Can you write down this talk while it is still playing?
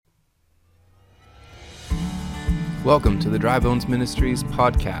Welcome to the Dry Bones Ministries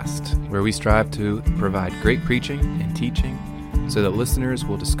podcast, where we strive to provide great preaching and teaching so that listeners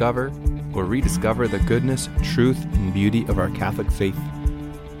will discover or rediscover the goodness, truth, and beauty of our Catholic faith.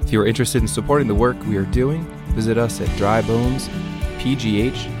 If you are interested in supporting the work we are doing, visit us at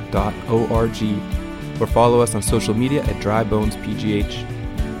drybones.pgh.org or follow us on social media at drybonespgh.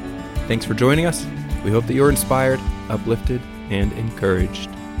 Thanks for joining us. We hope that you're inspired, uplifted, and encouraged.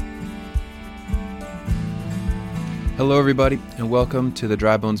 Hello, everybody, and welcome to the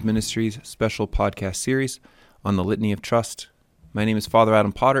Dry Bones Ministries special podcast series on the Litany of Trust. My name is Father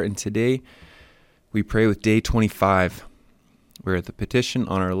Adam Potter, and today we pray with day 25, where the petition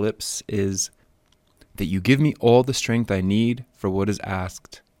on our lips is that you give me all the strength I need for what is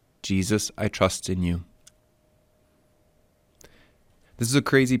asked. Jesus, I trust in you. This is a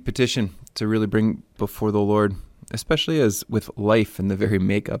crazy petition to really bring before the Lord, especially as with life and the very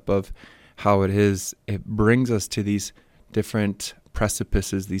makeup of how it is. It brings us to these different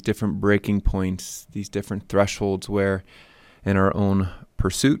precipices, these different breaking points, these different thresholds where in our own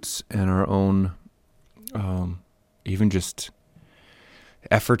pursuits and our own even just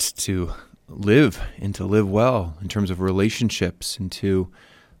efforts to live and to live well in terms of relationships and to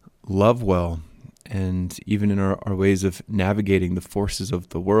love well, and even in our ways of navigating the forces of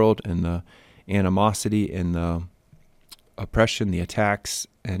the world and the animosity and the oppression, the attacks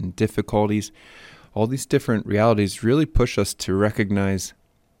and difficulties, all these different realities really push us to recognize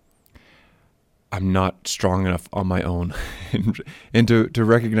I'm not strong enough on my own and to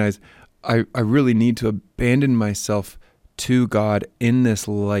recognize I really need to abandon myself to God in this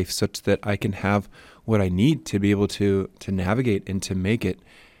life such that I can have what I need to be able to navigate and to make it.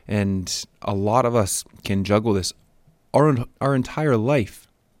 And a lot of us can juggle this our entire life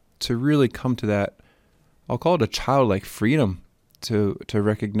to really come to that, I'll call it a childlike freedom to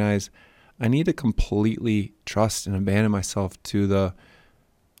recognize I need to completely trust and abandon myself to the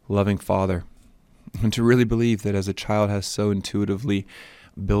loving Father, and to really believe that as a child has so intuitively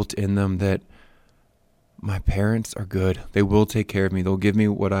built in them that my parents are good. They will take care of me. They'll give me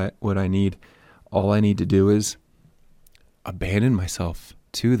what I need. All I need to do is abandon myself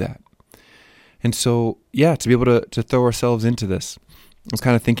to that. And so, to be able to throw ourselves into this, I was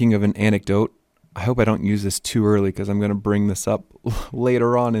kind of thinking of an anecdote. I hope I don't use this too early because I'm going to bring this up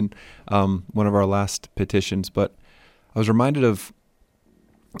later on in one of our last petitions. But I was reminded of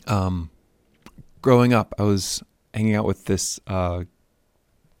growing up. I was hanging out with this one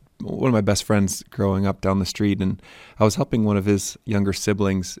of my best friends growing up down the street, and I was helping one of his younger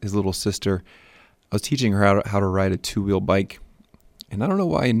siblings, his little sister. I was teaching her how to ride a two-wheel bike. And I don't know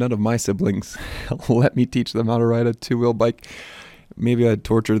why none of my siblings let me teach them how to ride a two-wheel bike. Maybe I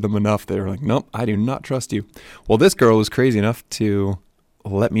tortured them enough. They were like, nope, I do not trust you. Well, this girl was crazy enough to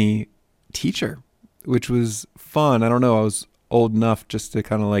let me teach her, which was fun. I don't know. I was old enough just to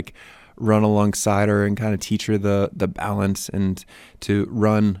kind of like run alongside her and kind of teach her the balance and to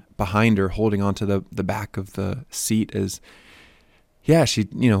run behind her, holding onto the back of the seat as, she,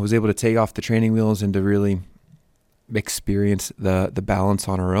 was able to take off the training wheels and to really experience the balance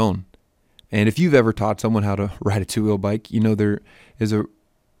on her own. And if you've ever taught someone how to ride a two-wheel bike, there is a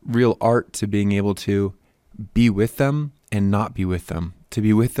real art to being able to be with them and not be with them, to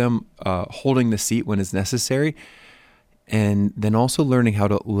be with them holding the seat when it's necessary, and then also learning how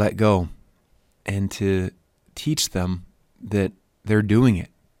to let go and to teach them that they're doing it,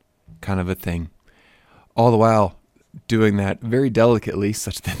 kind of a thing. All the while doing that very delicately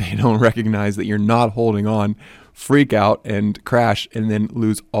such that they don't recognize that you're not holding on, freak out and crash, and then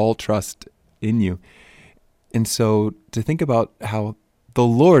lose all trust in you. And so to think about how the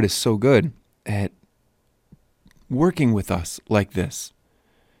Lord is so good at working with us like this,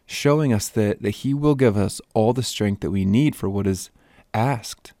 showing us that He will give us all the strength that we need for what is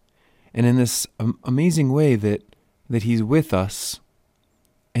asked. And in this amazing way that He's with us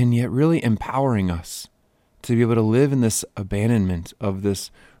and yet really empowering us to be able to live in this abandonment of this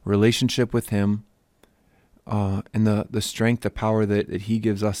relationship with Him, and the strength, the power that He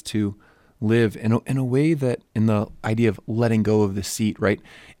gives us to live in a way that, in the idea of letting go of the seat, right?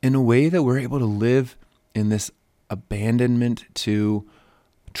 In a way that we're able to live in this abandonment to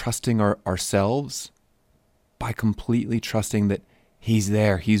trusting ourselves by completely trusting that He's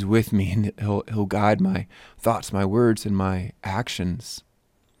there, He's with me, and He'll guide my thoughts, my words, and my actions.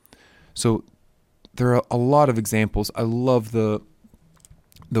 So there are a lot of examples. I love the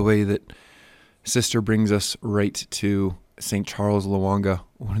way that Sister brings us right to St. Charles Lwanga,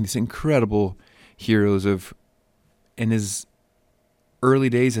 one of these incredible heroes in his early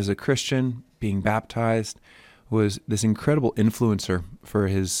days as a Christian, being baptized, was this incredible influencer for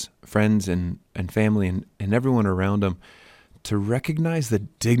his friends and family and everyone around him to recognize the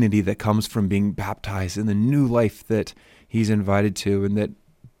dignity that comes from being baptized in the new life that he's invited to, and that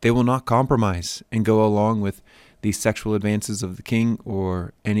they will not compromise and go along with the sexual advances of the king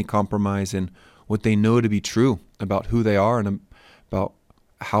or any compromise in what they know to be true about who they are and about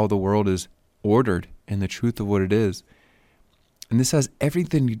how the world is ordered and the truth of what it is. And this has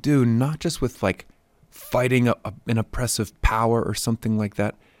everything to do not just with like fighting an oppressive power or something like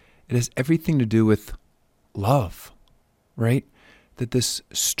that. It has everything to do with love, right? That this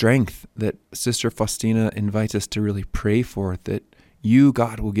strength that Sister Faustina invites us to really pray for, that you,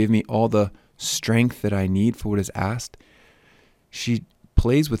 God, will give me all the strength that I need for what is asked. She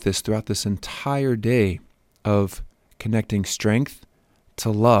plays with this throughout this entire day of connecting strength to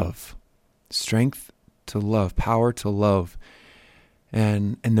love, power to love.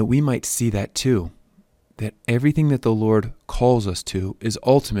 And that we might see that too, that everything that the Lord calls us to is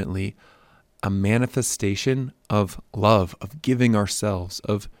ultimately a manifestation of love, of giving ourselves,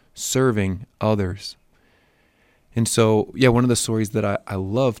 of serving others. And so, one of the stories that I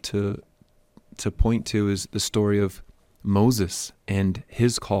love to point to is the story of Moses and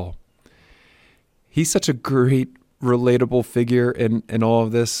his call. He's such a great, relatable figure in all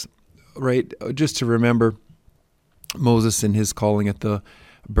of this, right? Just to remember Moses and his calling at the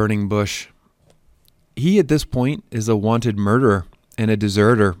burning bush. He, at this point, is a wanted murderer and a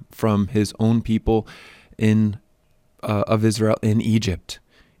deserter from his own people of Israel in Egypt.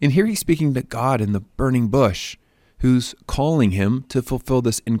 And here he's speaking to God in the burning bush, who's calling him to fulfill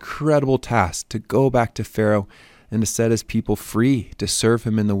this incredible task, to go back to Pharaoh and to set his people free to serve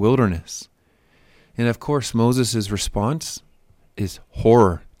him in the wilderness. And of course, Moses' response is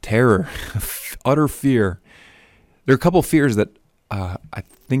horror, terror, utter fear. There are a couple fears that I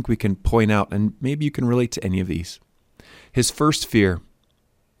think we can point out, and maybe you can relate to any of these. His first fear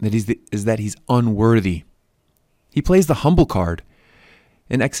is that he's unworthy. He plays the humble card.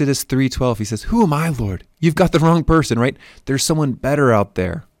 In Exodus 3:12, he says, "Who am I, Lord? You've got the wrong person," right? There's someone better out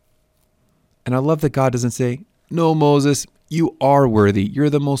there. And I love that God doesn't say, "No, Moses, you are worthy. You're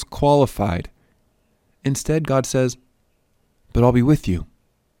the most qualified." Instead, God says, "But I'll be with you.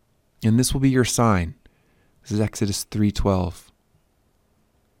 And this will be your sign." This is Exodus 3:12.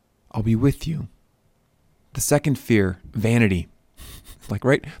 I'll be with you. The second fear, vanity.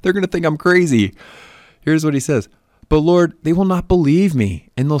 Right? They're going to think I'm crazy. Here's what he says. "But Lord, they will not believe me.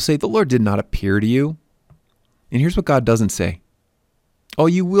 And they'll say, the Lord did not appear to you." And here's what God doesn't say. "Oh,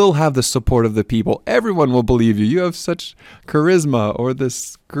 you will have the support of the people. Everyone will believe you. You have such charisma or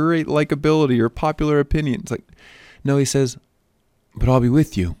this great likability or popular opinion." It's like, no, he says, "But I'll be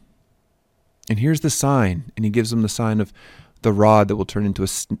with you. And here's the sign." And he gives them the sign of the rod that will turn into a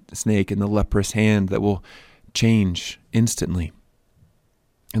snake and the leprous hand that will change instantly.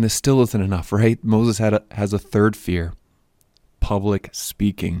 And this still isn't enough, right? Moses has a third fear, public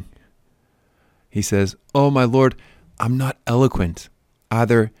speaking. He says, "Oh, my Lord, I'm not eloquent,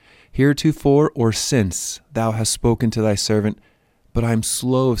 either heretofore or since thou hast spoken to thy servant, but I'm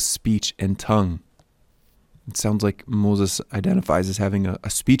slow of speech and tongue." It sounds like Moses identifies as having a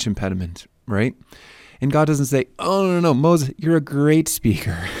speech impediment, right? And God doesn't say, "Oh, no, Moses, you're a great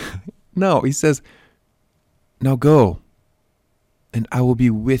speaker." No, he says, "Now go, and I will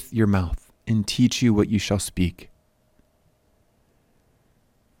be with your mouth and teach you what you shall speak."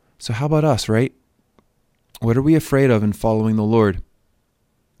 So how about us, right? What are we afraid of in following the Lord?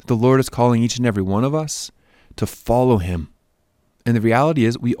 The Lord is calling each and every one of us to follow him. And the reality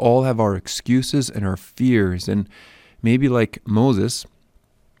is we all have our excuses and our fears. And maybe like Moses,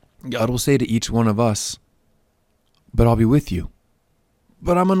 God will say to each one of us, "But I'll be with you.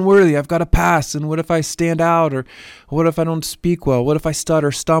 But I'm unworthy. I've got a past. And what if I stand out? Or what if I don't speak well? What if I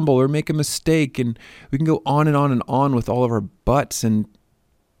stutter, stumble, or make a mistake?" And we can go on and on and on with all of our buts. And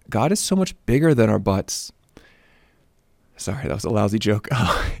God is so much bigger than our buts. Sorry, that was a lousy joke.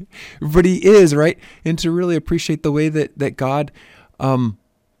 But he is, right? And to really appreciate the way that God,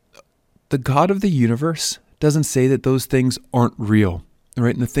 the God of the universe, doesn't say that those things aren't real,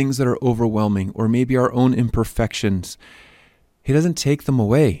 right? And the things that are overwhelming, or maybe our own imperfections, he doesn't take them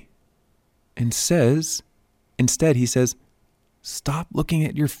away. And instead he says, stop looking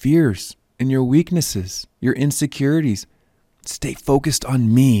at your fears and your weaknesses, your insecurities. Stay focused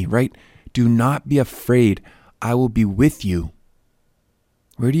on me, right? Do not be afraid. I will be with you.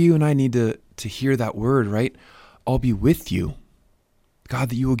 Where do you and I need to hear that word, right? I'll be with you. God,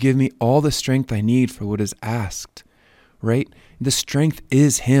 that you will give me all the strength I need for what is asked, right? The strength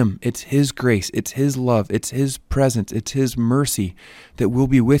is him. It's his grace. It's his love. It's his presence. It's his mercy that will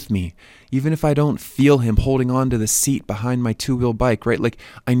be with me. Even if I don't feel him holding on to the seat behind my two-wheel bike, right? Like,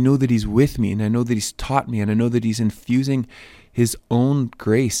 I know that he's with me, and I know that he's taught me, and I know that he's infusing his own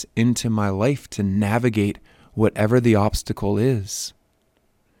grace into my life to navigate whatever the obstacle is.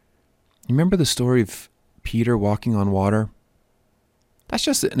 You remember the story of Peter walking on water? That's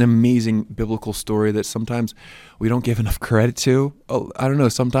just an amazing biblical story that sometimes we don't give enough credit to. Oh, I don't know,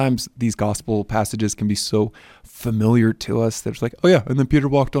 sometimes these gospel passages can be so familiar to us that it's like, oh yeah, and then Peter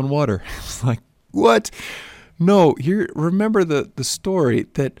walked on water. It's like, what? No, here, remember the story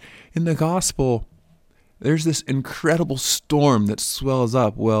that in the gospel, there's this incredible storm that swells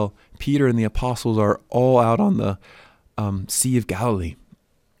up. Well, Peter and the apostles are all out on the Sea of Galilee.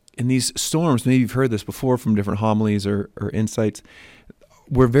 And these storms, maybe you've heard this before from different homilies or insights,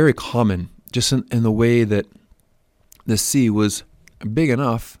 were very common, just in the way that the sea was big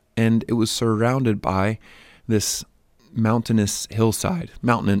enough and it was surrounded by this mountainous hillside.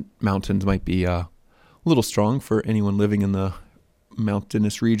 Mountains might be a little strong for anyone living in the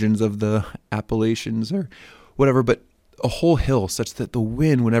mountainous regions of the Appalachians or whatever, but a whole hill such that the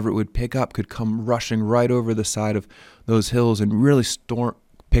wind, whenever it would pick up, could come rushing right over the side of those hills and really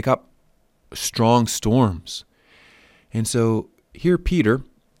pick up strong storms. And so here Peter,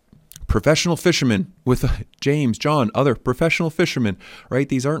 professional fisherman with James, John, other professional fishermen, right?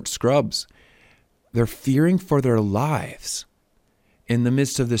 These aren't scrubs. They're fearing for their lives in the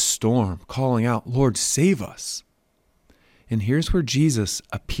midst of this storm, calling out, Lord, save us. And here's where Jesus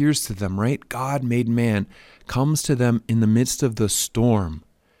appears to them, right? God made man comes to them in the midst of the storm.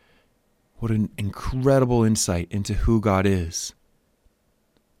 What an incredible insight into who God is.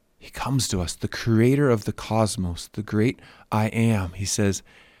 He comes to us, the creator of the cosmos, the great I am. He says,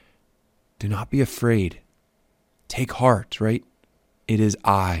 do not be afraid. Take heart, right? It is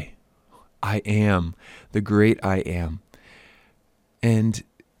I am, the great I am. And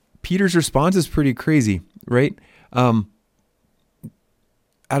Peter's response is pretty crazy, right? Out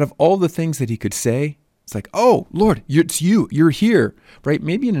of all the things that he could say, it's like, oh, Lord, it's you. You're here, right?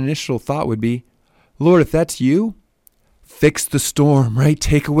 Maybe an initial thought would be, Lord, if that's you, fix the storm, right?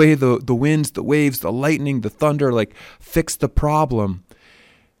 Take away the winds, the waves, the lightning, the thunder, like fix the problem.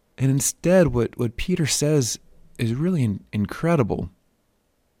 And instead, what Peter says is really incredible.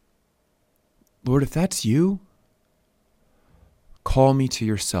 Lord, if that's you, call me to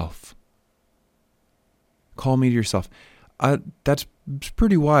yourself. Call me to yourself. That's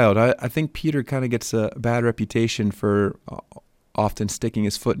pretty wild. I think Peter kind of gets a bad reputation for often sticking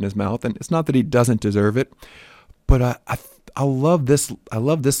his foot in his mouth. And it's not that he doesn't deserve it, but I love this. I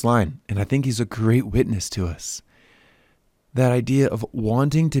love this line, and I think he's a great witness to us. That idea of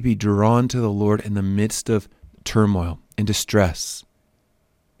wanting to be drawn to the Lord in the midst of turmoil and distress.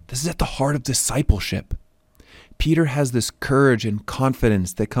 This is at the heart of discipleship. Peter has this courage and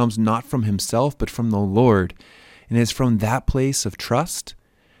confidence that comes not from himself, but from the Lord. And it's from that place of trust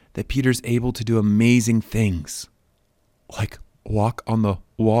that Peter's able to do amazing things, like walk on the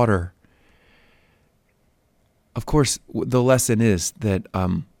water. Of course, the lesson is that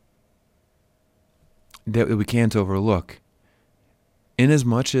that we can't overlook.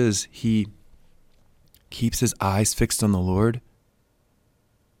 Inasmuch as he keeps his eyes fixed on the Lord,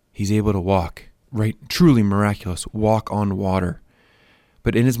 he's able to walk, right? Truly miraculous, walk on water.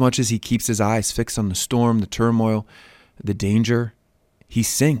 But inasmuch as he keeps his eyes fixed on the storm, the turmoil, the danger, he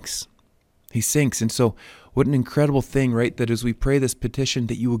sinks. He sinks. And so what an incredible thing, right? That as we pray this petition,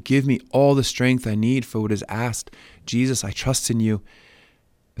 that you will give me all the strength I need for what is asked. Jesus, I trust in you.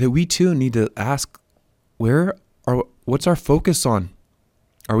 That we too need to ask, what's our focus on?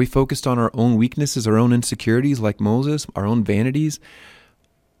 Are we focused on our own weaknesses, our own insecurities like Moses, our own vanities?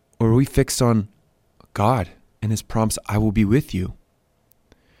 Or are we fixed on God and his promise, I will be with you?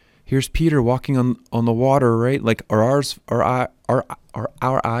 Here's Peter walking on the water, right? Like are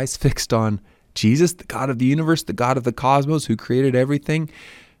our eyes fixed on Jesus, the God of the universe, the God of the cosmos who created everything?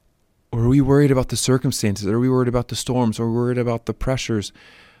 Or are we worried about the circumstances? Are we worried about the storms? Are we worried about the pressures?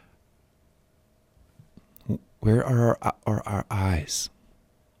 Where are our eyes?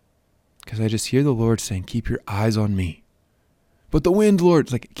 Because I just hear the Lord saying, keep your eyes on me. But the wind, Lord,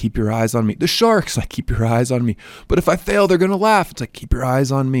 it's like, keep your eyes on me. The sharks, like, keep your eyes on me. But if I fail, they're going to laugh. It's like, keep your eyes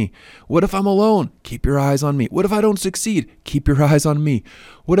on me. What if I'm alone? Keep your eyes on me. What if I don't succeed? Keep your eyes on me.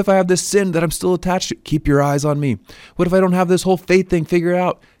 What if I have this sin that I'm still attached to? Keep your eyes on me. What if I don't have this whole faith thing figured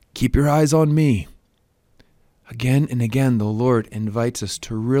out? Keep your eyes on me. Again and again, the Lord invites us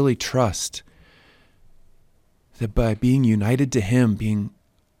to really trust that by being united to him,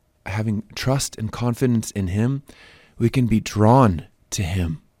 having trust and confidence in him, we can be drawn to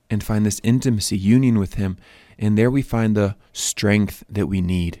him and find this intimacy, union with him. And there we find the strength that we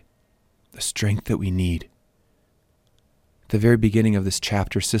need. The strength that we need. At the very beginning of this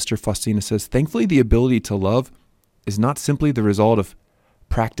chapter, Sister Faustina says, thankfully the ability to love is not simply the result of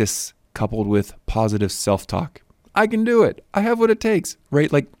practice coupled with positive self-talk. I can do it. I have what it takes,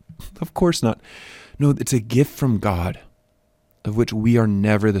 right? Like, of course not. No, it's a gift from God of which we are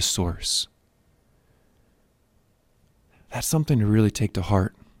never the source. That's something to really take to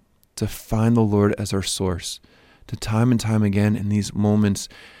heart, to find the Lord as our source, to time and time again in these moments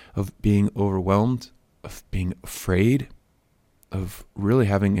of being overwhelmed, of being afraid, of really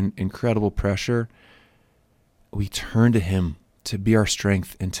having an incredible pressure, we turn to him to be our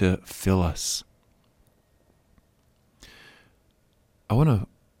strength and to fill us. I want to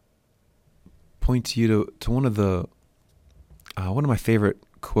point to you to one of my favorite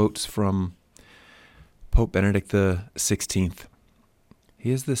quotes from Pope Benedict the 16th.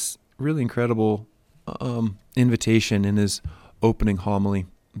 He has this really incredible invitation in his opening homily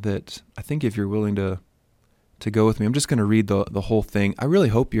that I think if you're willing to go with me, I'm just going to read the whole thing. I really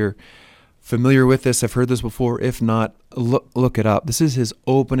hope you're familiar with this. I've heard this before. If not, look it up. This is his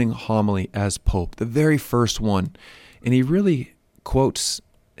opening homily as Pope, the very first one. And he really quotes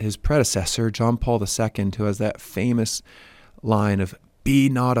his predecessor, John Paul II, who has that famous line of, be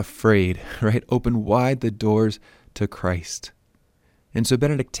not afraid, right? Open wide the doors to Christ. And so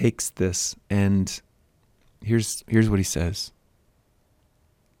Benedict takes this, and here's what he says.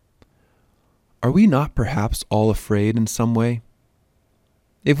 Are we not perhaps all afraid in some way?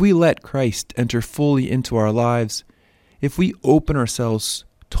 If we let Christ enter fully into our lives, if we open ourselves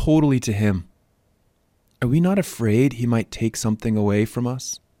totally to him, are we not afraid he might take something away from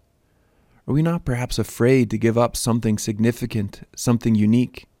us? Are we not perhaps afraid to give up something significant, something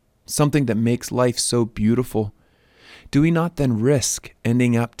unique, something that makes life so beautiful? Do we not then risk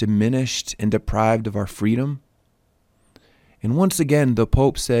ending up diminished and deprived of our freedom? And once again, the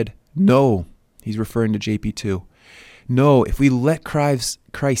Pope said, no, he's referring to JP2. No, if we let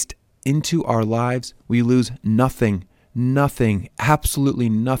Christ into our lives, we lose nothing, absolutely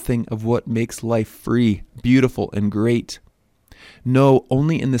nothing of what makes life free, beautiful, and great. No,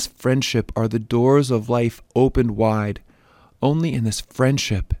 only in this friendship are the doors of life opened wide. Only in this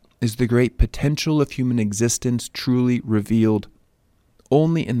friendship is the great potential of human existence truly revealed.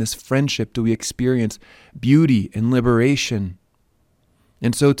 Only in this friendship do we experience beauty and liberation.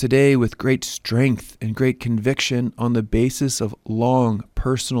 And so today, with great strength and great conviction on the basis of long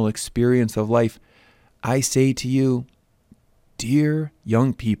personal experience of life, I say to you, dear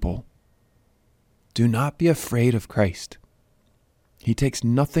young people, do not be afraid of Christ. He takes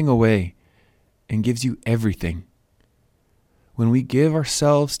nothing away and gives you everything. When we give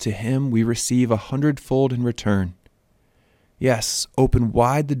ourselves to him, we receive 100-fold in return. Yes, open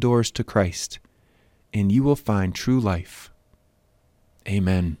wide the doors to Christ, and you will find true life.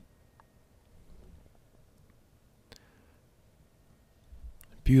 Amen.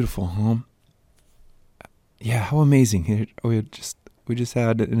 Beautiful, huh? Yeah, how amazing. We just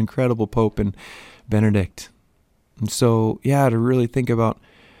had an incredible Pope in Benedict. And so, yeah, to really think about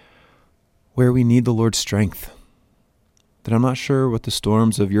where we need the Lord's strength. That I'm not sure what the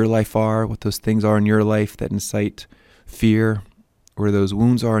storms of your life are, what those things are in your life that incite fear, where those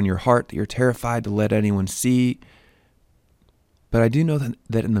wounds are in your heart that you're terrified to let anyone see. But I do know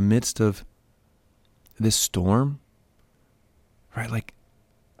that in the midst of this storm, right, like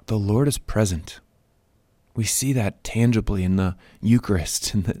the Lord is present. We see that tangibly in the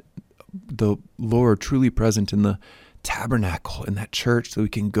Eucharist, and the Lord truly present in the tabernacle, in that church, so we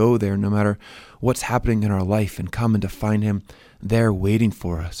can go there no matter what's happening in our life and come and to find him there waiting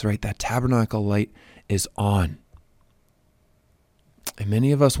for us, right? That tabernacle light is on. And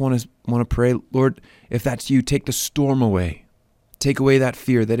many of us want to pray, Lord, if that's you, take the storm away. Take away that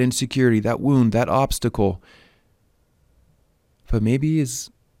fear, that insecurity, that wound, that obstacle. But maybe as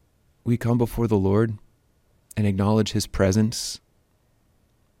we come before the Lord and acknowledge his presence,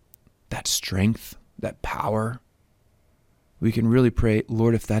 that strength, that power, we can really pray,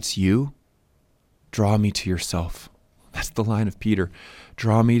 Lord, if that's you, draw me to yourself. That's the line of Peter.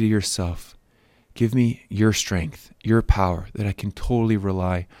 Draw me to yourself. Give me your strength, your power, that I can totally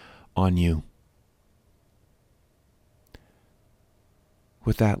rely on you.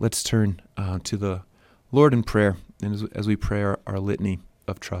 With that, let's turn to the Lord in prayer, and as we pray our litany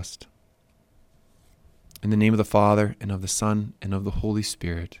of trust. In the name of the Father, and of the Son, and of the Holy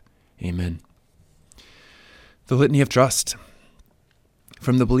Spirit. Amen. The litany of trust.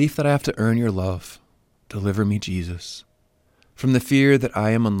 From the belief that I have to earn your love, deliver me, Jesus. From the fear that I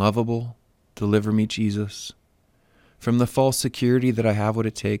am unlovable, deliver me, Jesus. From the false security that I have what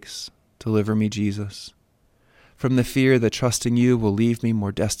it takes, deliver me, Jesus. From the fear that trusting you will leave me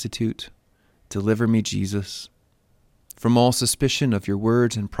more destitute, deliver me, Jesus. From all suspicion of your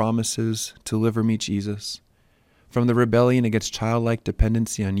words and promises, deliver me, Jesus. From the rebellion against childlike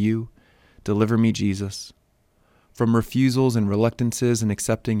dependency on you, deliver me, Jesus. From refusals and reluctances in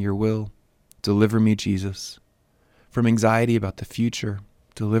accepting your will, deliver me, Jesus. From anxiety about the future,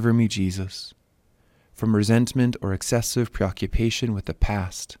 deliver me, Jesus. From resentment or excessive preoccupation with the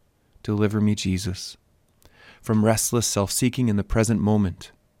past, deliver me, Jesus. From restless self-seeking in the present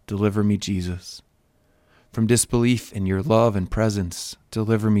moment, deliver me, Jesus. From disbelief in your love and presence,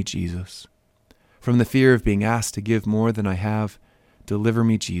 deliver me, Jesus. From the fear of being asked to give more than I have, deliver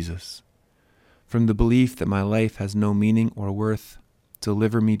me, Jesus. From the belief that my life has no meaning or worth,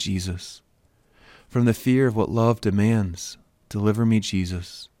 deliver me, Jesus. From the fear of what love demands, deliver me,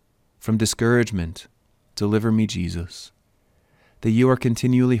 Jesus. From discouragement, deliver me, Jesus. That you are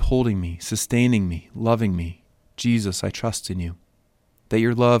continually holding me, sustaining me, loving me. Jesus, I trust in you. That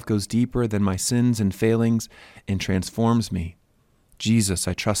your love goes deeper than my sins and failings and transforms me. Jesus,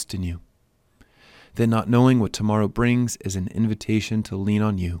 I trust in you. That not knowing what tomorrow brings is an invitation to lean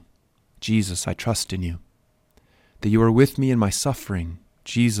on you. Jesus, I trust in you. That you are with me in my suffering.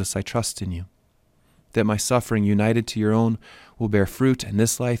 Jesus, I trust in you. That my suffering united to your own will bear fruit in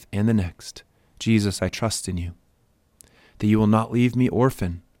this life and the next. Jesus, I trust in you. That you will not leave me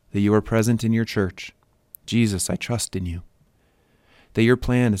orphan. That you are present in your church. Jesus, I trust in you. That your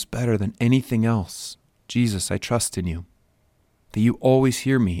plan is better than anything else. Jesus, I trust in you. That you always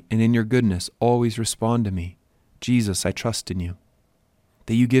hear me and in your goodness always respond to me. Jesus, I trust in you.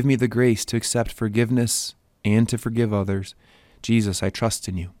 That you give me the grace to accept forgiveness and to forgive others. Jesus, I trust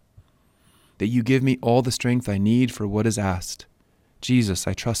in you. That you give me all the strength I need for what is asked. Jesus,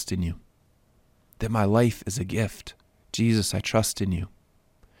 I trust in you. That my life is a gift. Jesus, I trust in you.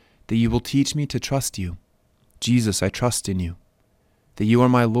 That you will teach me to trust you. Jesus, I trust in you. That you are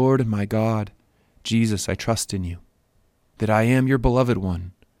my Lord and my God. Jesus, I trust in you. That I am your beloved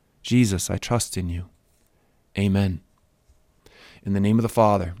one. Jesus, I trust in you. Amen. In the name of the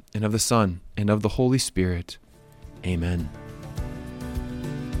Father, and of the Son, and of the Holy Spirit. Amen.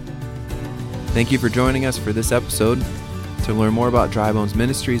 Thank you for joining us for this episode. To learn more about Dry Bones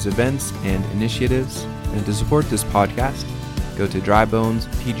Ministries events and initiatives, and to support this podcast, go to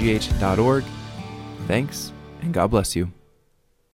drybonespgh.org. Thanks, and God bless you.